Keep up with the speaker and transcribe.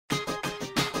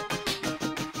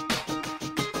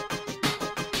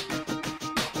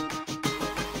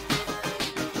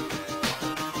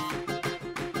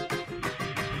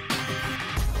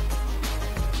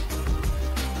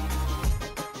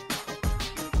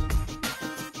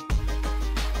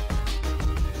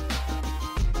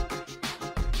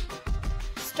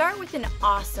start with an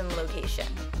awesome location.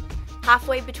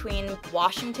 Halfway between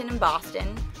Washington and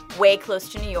Boston, way close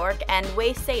to New York, and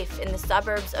way safe in the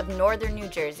suburbs of northern New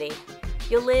Jersey,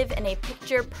 you'll live in a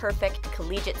picture-perfect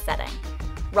collegiate setting.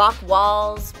 Rock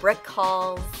walls, brick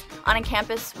halls, on a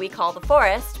campus we call the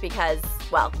Forest because,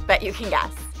 well, bet you can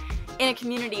guess. In a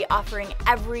community offering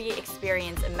every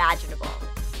experience imaginable.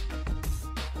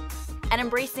 And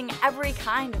embracing every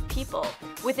kind of people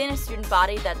within a student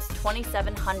body that's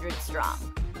 2,700 strong.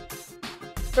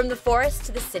 From the Forest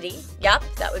to the city, yep,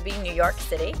 that would be New York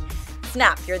City.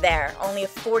 Snap, you're there, only a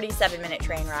 47-minute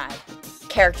train ride.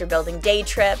 Character building day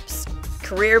trips,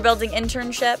 career building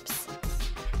internships,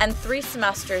 and 3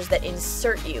 semesters that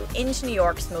insert you into New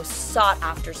York's most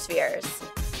sought-after spheres.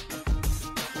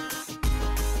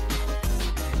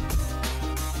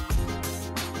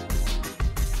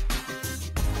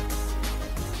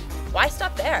 Why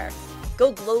stop there?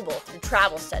 Go global through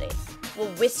travel study. We'll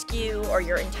whisk you or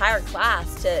your entire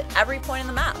class to every point on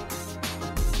the map.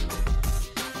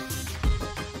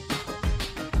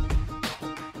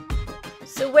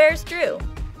 So where's Drew?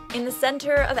 In the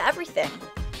center of everything,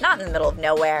 not in the middle of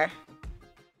nowhere.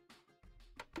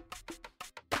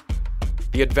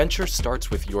 The adventure starts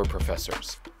with your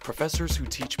professors. Professors who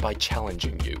teach by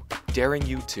challenging you, daring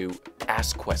you to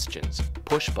ask questions,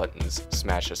 push buttons,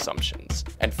 smash assumptions,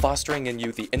 and fostering in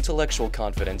you the intellectual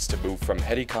confidence to move from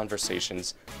heady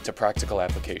conversations to practical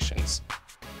applications.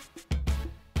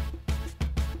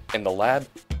 In the lab,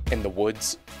 in the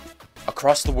woods,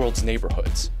 across the world's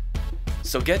neighborhoods.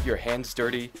 So get your hands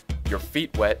dirty, your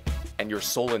feet wet, and your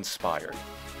soul inspired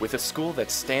with a school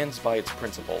that stands by its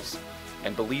principles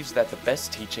and believes that the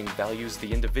best teaching values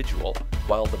the individual,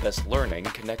 while the best learning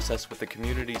connects us with the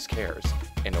community's cares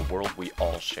in a world we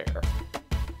all share.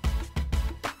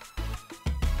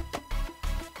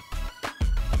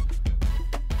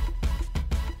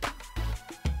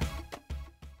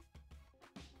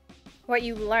 What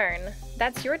you learn,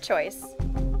 that's your choice.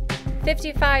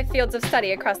 55 fields of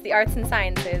study across the arts and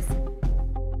sciences.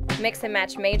 Mix and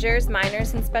match majors,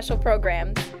 minors, and special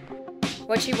programs.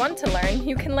 What you want to learn,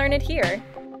 you can learn it here.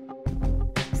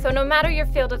 So no matter your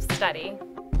field of study,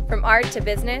 from art to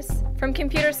business, from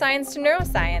computer science to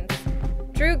neuroscience,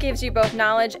 Drew gives you both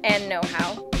knowledge and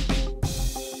know-how.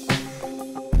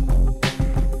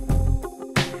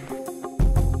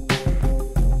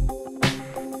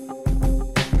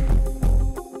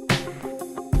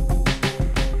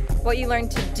 What you learn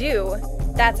to do,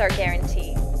 that's our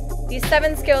guarantee. These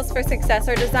 7 skills for success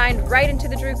are designed right into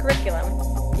the Drew curriculum.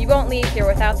 You won't leave here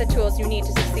without the tools you need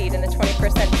to succeed in the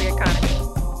 21st century economy.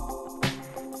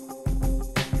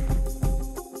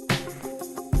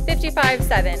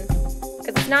 55-7,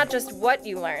 because it's not just what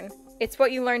you learn, it's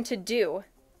what you learn to do.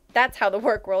 That's how the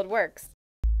work world works.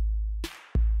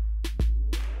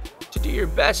 To do your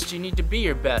best, you need to be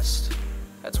your best.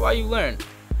 That's why you learn.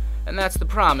 And that's the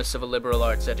promise of a liberal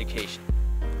arts education.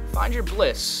 Find your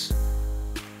bliss.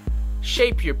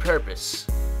 Shape your purpose.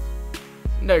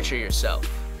 Nurture yourself.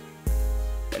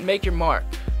 And make your mark.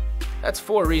 That's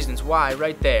 4 reasons why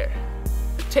right there.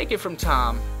 Take it from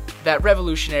Tom, that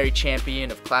revolutionary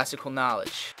champion of classical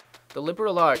knowledge. The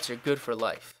liberal arts are good for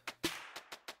life.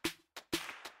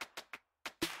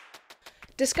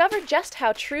 Discover just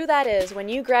how true that is when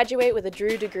you graduate with a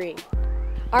Drew degree.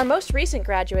 Our most recent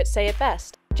graduates say it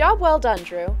best. Job well done,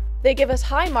 Drew. They give us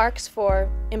high marks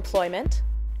for employment,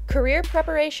 career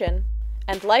preparation,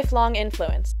 and lifelong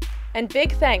influence. And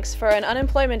big thanks for an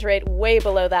unemployment rate way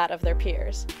below that of their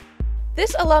peers.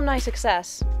 This alumni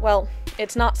success, well,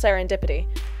 it's not serendipity.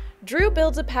 Drew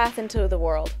builds a path into the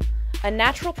world, a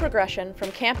natural progression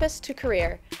from campus to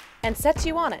career, and sets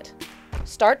you on it.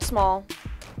 Start small,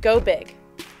 go big.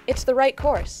 It's the right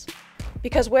course.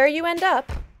 Because where you end up,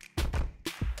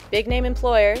 big name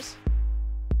employers,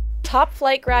 top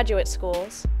flight graduate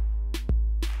schools,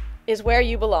 is where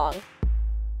you belong.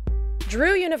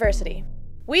 Drew University.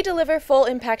 We deliver full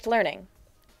impact learning.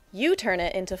 You turn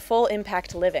it into full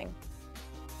impact living.